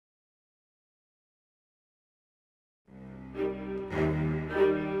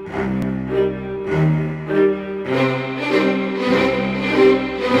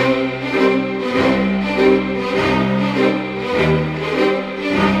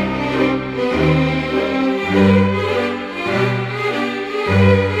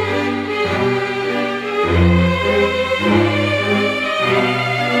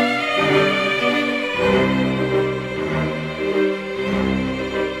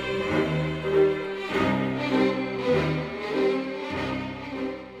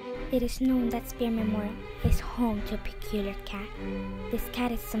It is known that Speer Memorial is home to a peculiar cat. This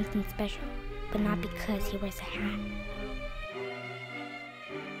cat is something special, but not because he wears a hat.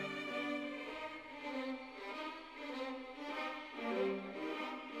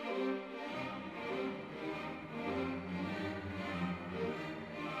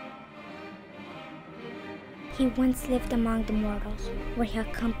 He once lived among the mortals, where he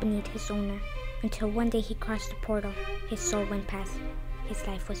accompanied his owner, until one day he crossed the portal. His soul went past. His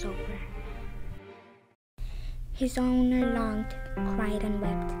life was over. His owner longed, cried, and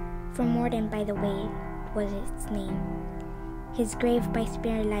wept, for Morton, by the way, was its name. His grave by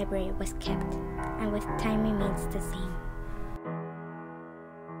Speer Library was kept, and with time remains the same.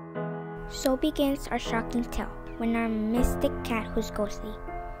 So begins our shocking tale, when our mystic cat, who's ghostly,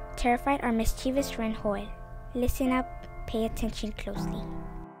 terrified our mischievous friend Hoyle. Listen up, pay attention closely.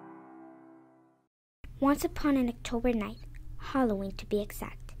 Once upon an October night, Halloween to be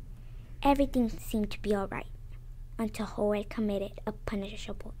exact, everything seemed to be alright, until Hoyle committed a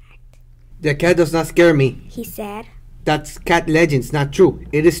punishable act. The cat does not scare me, he said. That's cat legends, not true.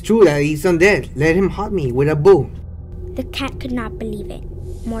 It is true that he's undead. Let him haunt me with a bow. The cat could not believe it.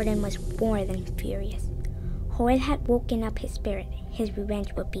 Morton was more than furious. Hoyle had woken up his spirit. His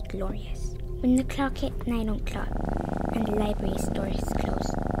revenge would be glorious. When the clock hit 9 o'clock and the library doors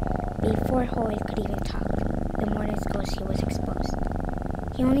closed, before Hoyle could even talk, the Morton's ghost was exposed.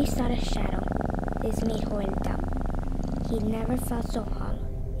 He only saw the shadow. This made Hoyle doubt. He never felt so hollow.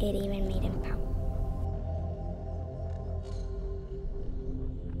 It even made him pout.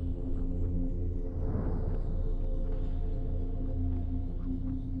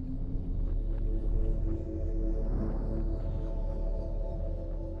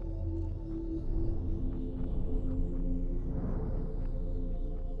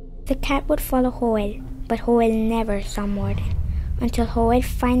 The cat would follow Hoyle, but Hoyle never saw Morton, until Hoyle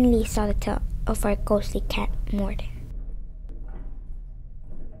finally saw the tail of our ghostly cat, Morton.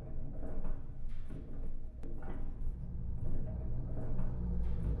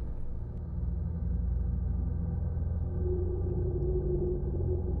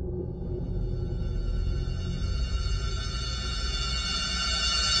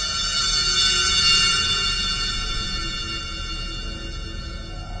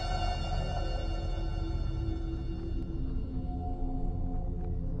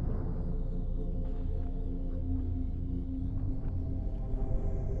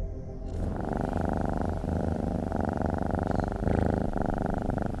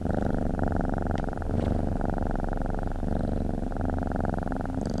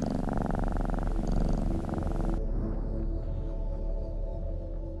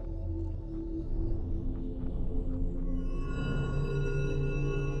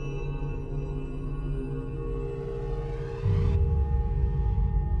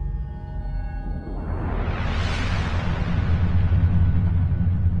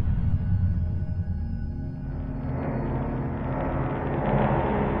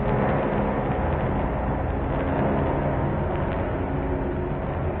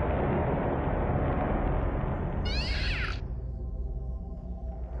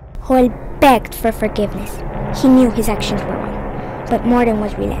 Hoyle begged for forgiveness. He knew his actions were wrong, but Morton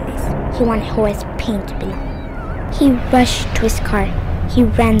was relentless. He wanted Hoyle's pain to be long. He rushed to his car. He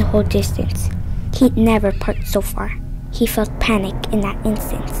ran the whole distance. He'd never parked so far. He felt panic in that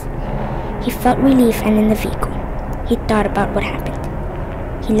instance. He felt relief, and in the vehicle, he thought about what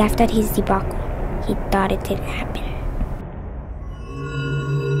happened. He laughed at his debacle. He thought it didn't happen.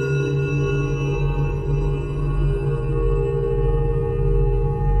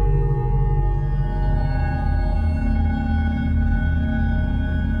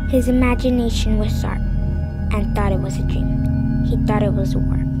 His imagination was sharp and thought it was a dream. He thought it was a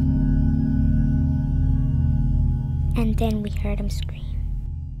war. And then we heard him scream.